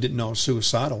mother didn't know I was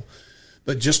suicidal.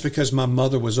 But just because my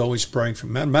mother was always praying for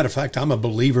me, matter of fact, I'm a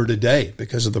believer today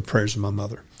because of the prayers of my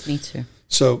mother. Me too.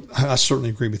 So I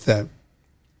certainly agree with that.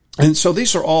 And so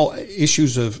these are all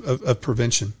issues of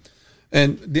prevention.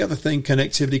 And the other thing,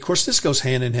 connectivity. Of course, this goes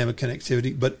hand in hand with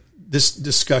connectivity, but this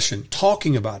discussion,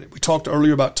 talking about it. We talked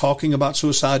earlier about talking about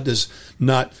suicide does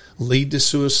not lead to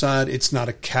suicide. It's not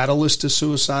a catalyst to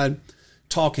suicide.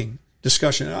 Talking,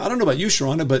 discussion. I don't know about you,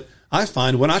 Sharonda, but I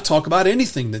find when I talk about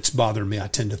anything that's bothering me, I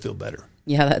tend to feel better.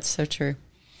 Yeah, that's so true.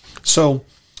 So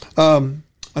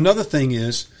another thing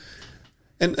is,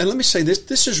 and let me say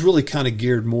this is really kind of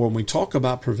geared more, when we talk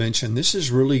about prevention, this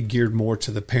is really geared more to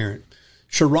the parent.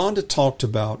 Sharonda talked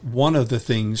about one of the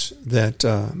things that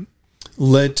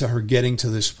led to her getting to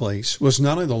this place was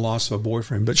not only the loss of a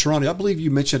boyfriend, but Sharonda, I believe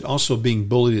you mentioned also being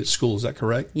bullied at school. Is that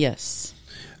correct? Yes.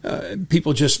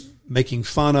 People just making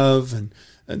fun of, and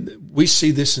we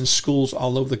see this in schools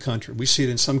all over the country. We see it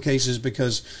in some cases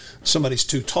because somebody's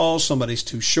too tall, somebody's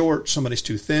too short, somebody's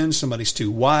too thin, somebody's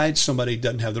too wide, somebody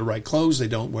doesn't have the right clothes, they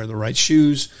don't wear the right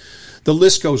shoes. The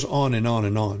list goes on and on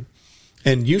and on.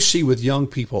 And you see with young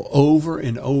people over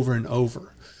and over and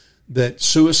over that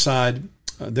suicide,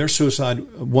 their suicide,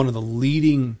 one of the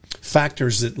leading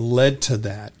factors that led to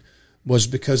that was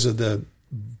because of the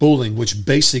bullying, which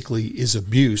basically is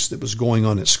abuse that was going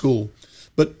on at school.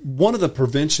 But one of the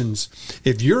preventions,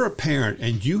 if you're a parent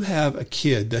and you have a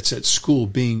kid that's at school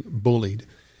being bullied,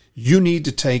 you need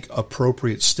to take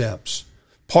appropriate steps.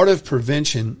 Part of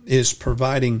prevention is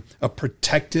providing a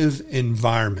protective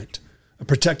environment. A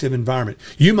protective environment.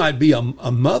 You might be a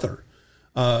mother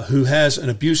who has an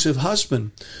abusive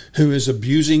husband who is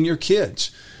abusing your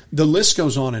kids. The list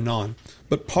goes on and on.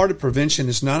 But part of prevention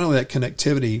is not only that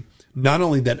connectivity, not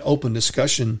only that open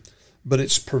discussion, but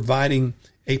it's providing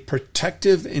a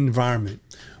protective environment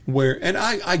where, and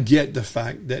I get the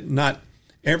fact that not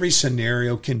every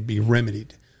scenario can be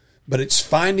remedied, but it's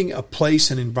finding a place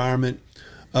and environment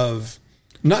of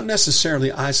not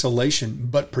necessarily isolation,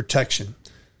 but protection.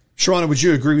 Sharonda, would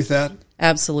you agree with that?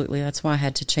 Absolutely. That's why I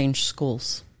had to change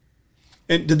schools.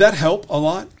 And did that help a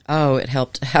lot? Oh, it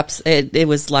helped. It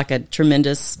was like a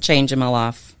tremendous change in my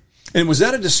life. And was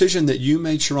that a decision that you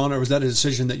made, Sharonda, or was that a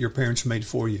decision that your parents made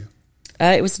for you?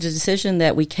 It was a decision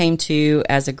that we came to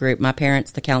as a group, my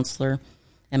parents, the counselor,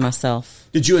 and myself.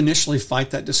 Did you initially fight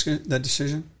that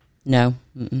decision? No.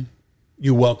 Mm-mm.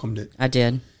 You welcomed it? I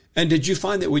did. And did you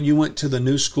find that when you went to the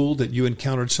new school that you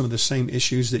encountered some of the same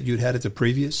issues that you'd had at the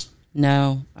previous?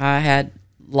 No. I had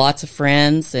lots of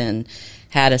friends and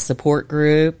had a support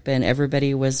group, and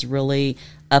everybody was really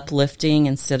uplifting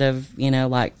instead of,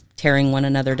 like tearing one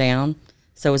another down.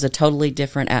 So it was a totally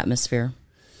different atmosphere.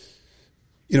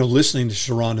 Listening to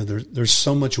Sharonda, there's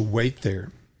so much weight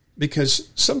there because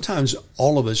sometimes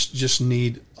all of us just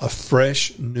need a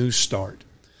fresh new start.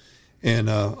 And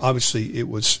obviously it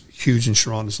was huge in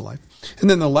Sharonda's life. And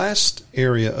then the last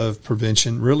area of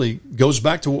prevention really goes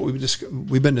back to what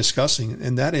we've been discussing,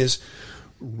 and that is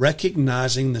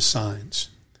recognizing the signs,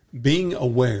 being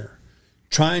aware,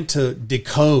 trying to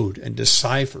decode and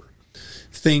decipher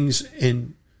things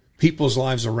in people's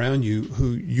lives around you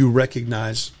who you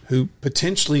recognize who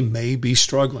potentially may be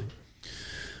struggling.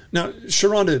 Now,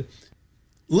 Sharonda,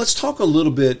 let's talk a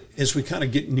little bit as we kind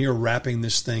of get near wrapping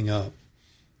this thing up.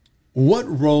 What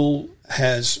role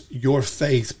has your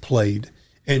faith played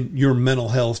in your mental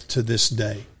health to this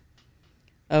day?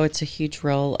 Oh, it's a huge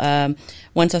role.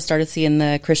 Once I started seeing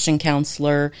the Christian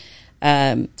counselor,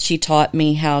 she taught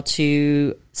me how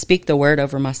to speak the word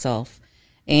over myself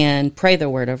and pray the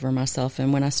word over myself.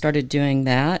 And when I started doing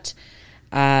that,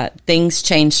 things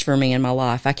changed for me in my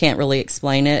life. I can't really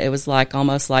explain it. It was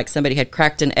almost like somebody had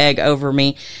cracked an egg over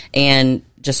me and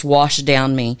just washed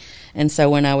down me. And so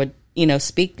when I would,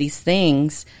 speak these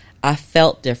things, I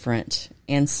felt different.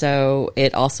 And so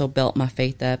it also built my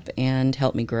faith up and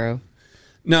helped me grow.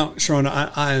 Now,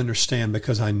 Sharonda, I understand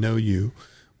because I know you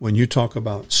when you talk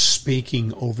about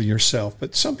speaking over yourself.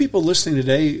 But some people listening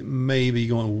today may be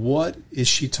going, what is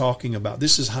she talking about?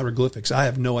 This is hieroglyphics. I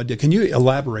have no idea. Can you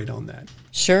elaborate on that?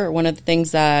 Sure. One of the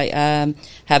things I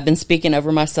have been speaking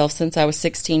over myself since I was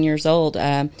 16 years old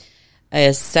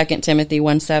is 2 Timothy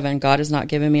 1:7. God has not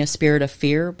given me a spirit of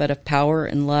fear, but of power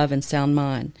and love and sound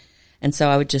mind. And so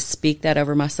I would just speak that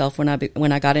over myself when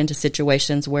I got into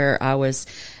situations where I was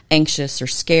anxious or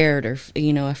scared or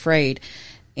afraid,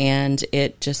 and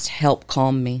it just helped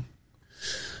calm me.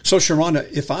 So,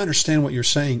 Sharonda, if I understand what you're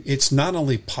saying, it's not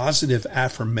only positive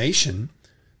affirmation,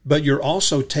 but you're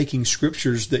also taking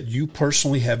scriptures that you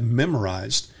personally have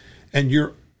memorized, and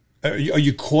are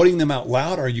you quoting them out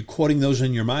loud, or are you quoting those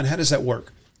in your mind? How does that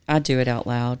work? I do it out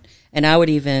loud. And I would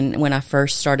even, when I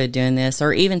first started doing this,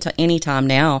 or even to any time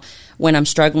now, when I'm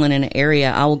struggling in an area,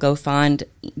 I will go find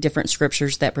different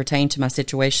scriptures that pertain to my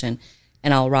situation,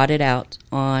 and I'll write it out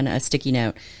on a sticky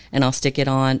note, and I'll stick it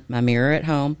on my mirror at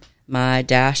home, my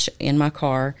dash in my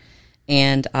car,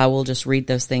 and I will just read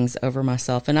those things over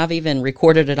myself. And I've even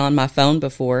recorded it on my phone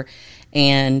before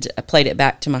and played it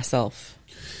back to myself.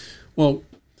 Well,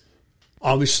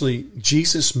 obviously,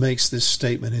 Jesus makes this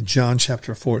statement in John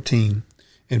chapter 14.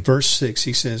 In verse 6,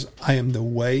 he says, I am the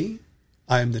way,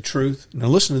 I am the truth. Now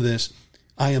listen to this.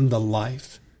 I am the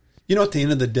life. At the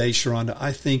end of the day, Sharonda,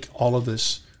 I think all of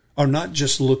us are not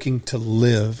just looking to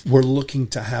live. We're looking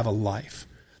to have a life.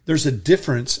 There's a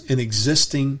difference in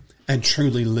existing and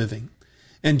truly living.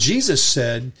 And Jesus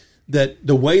said that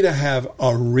the way to have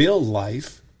a real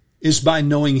life is by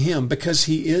knowing him, because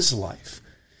he is life.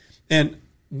 And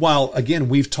while, again,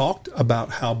 we've talked about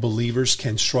how believers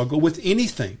can struggle with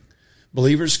anything.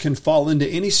 Believers can fall into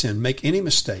any sin, make any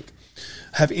mistake,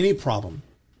 have any problem.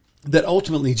 That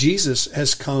ultimately Jesus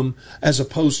has come, as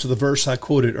opposed to the verse I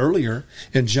quoted earlier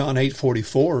in John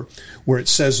 8:44, where it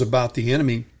says about the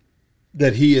enemy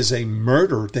that he is a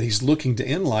murderer, that he's looking to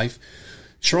end life.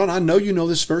 Sharon, I know you know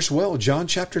this verse well. John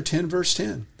chapter 10, verse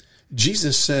 10.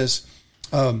 Jesus says,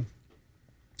 I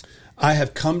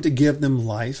have come to give them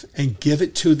life and give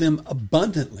it to them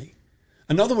abundantly.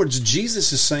 In other words,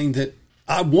 Jesus is saying that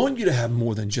I want you to have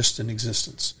more than just an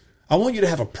existence. I want you to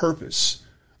have a purpose.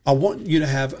 I want you to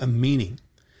have a meaning.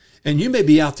 And you may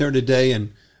be out there today,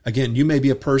 and again, you may be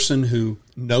a person who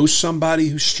knows somebody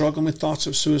who's struggling with thoughts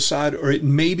of suicide, or it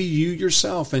may be you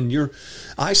yourself, and you're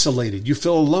isolated. You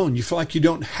feel alone. You feel like you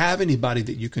don't have anybody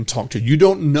that you can talk to. You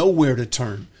don't know where to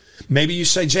turn. Maybe you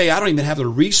say, Jay, I don't even have the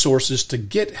resources to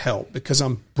get help because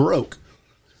I'm broke.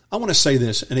 I want to say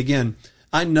this, and again,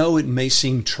 I know it may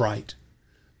seem trite,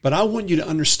 but I want you to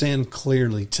understand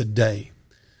clearly today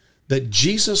that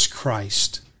Jesus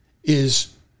Christ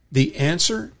is the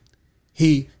answer.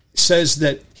 He says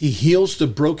that he heals the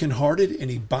brokenhearted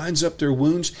and he binds up their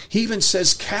wounds. He even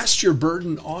says, cast your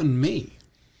burden on me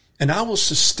and I will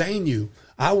sustain you.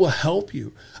 I will help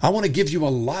you. I want to give you a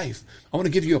life. I want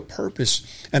to give you a purpose,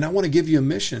 and I want to give you a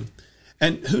mission.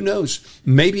 And who knows,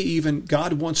 maybe even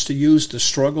God wants to use the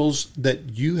struggles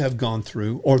that you have gone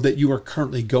through or that you are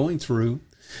currently going through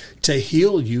to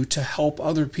heal you, to help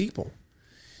other people.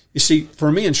 You see,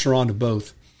 for me and Sharonda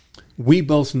both, we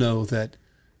both know that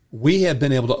we have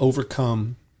been able to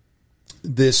overcome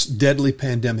this deadly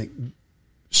pandemic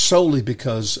solely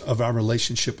because of our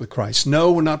relationship with Christ.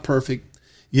 No, we're not perfect.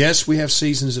 Yes, we have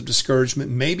seasons of discouragement,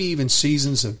 maybe even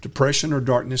seasons of depression or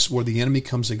darkness where the enemy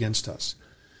comes against us.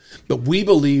 But we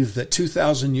believe that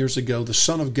 2,000 years ago, the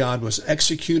Son of God was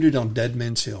executed on Dead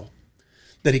Men's Hill,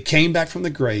 that he came back from the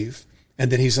grave, and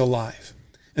that he's alive.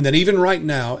 And that even right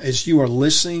now, as you are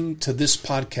listening to this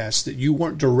podcast, that you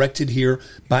weren't directed here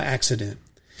by accident,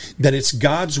 that it's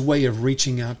God's way of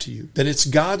reaching out to you, that it's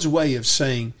God's way of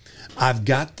saying, I've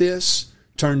got this,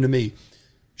 turn to me.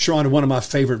 Sharonda, one of my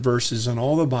favorite verses in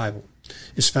all the Bible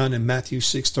is found in Matthew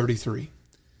 6:33.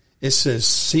 It says,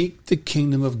 seek the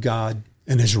kingdom of God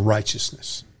and his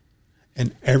righteousness,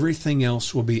 and everything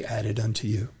else will be added unto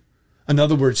you. In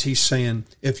other words, he's saying,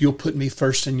 if you'll put me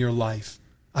first in your life,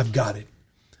 I've got it.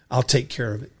 I'll take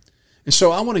care of it. And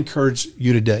so I want to encourage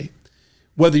you today,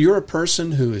 whether you're a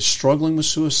person who is struggling with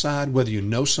suicide, whether you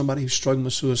know somebody who's struggling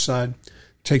with suicide,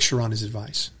 take Sharonda's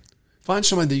advice. Find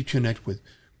somebody that you connect with.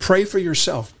 Pray for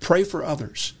yourself. Pray for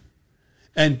others.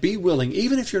 And be willing,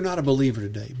 even if you're not a believer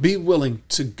today, be willing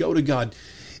to go to God.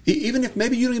 Even if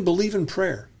maybe you don't even believe in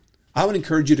prayer, I would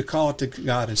encourage you to call out to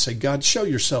God and say, God, show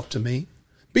yourself to me.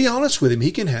 Be honest with him.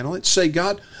 He can handle it. Say,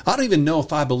 God, I don't even know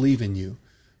if I believe in you,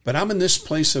 but I'm in this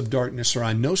place of darkness, or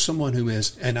I know someone who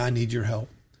is, and I need your help.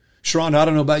 Sharonda, I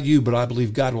don't know about you, but I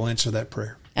believe God will answer that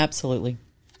prayer. Absolutely.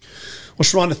 Well,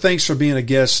 Sharonda, thanks for being a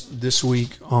guest this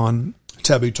week on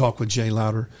Taboo Talk with Jay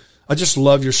Louder. I just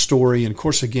love your story. And of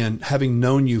course, again, having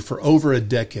known you for over a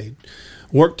decade,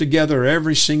 worked together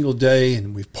every single day,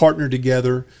 and we've partnered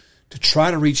together to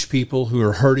try to reach people who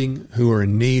are hurting, who are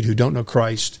in need, who don't know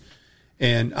Christ.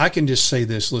 And I can just say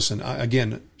this, listen,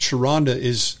 again, Sharonda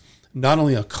is not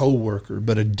only a co-worker,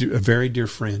 but a very dear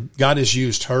friend. God has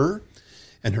used her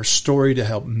and her story to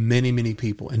help many, many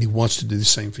people, and he wants to do the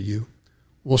same for you.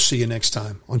 We'll see you next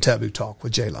time on Taboo Talk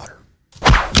with Jay Louder.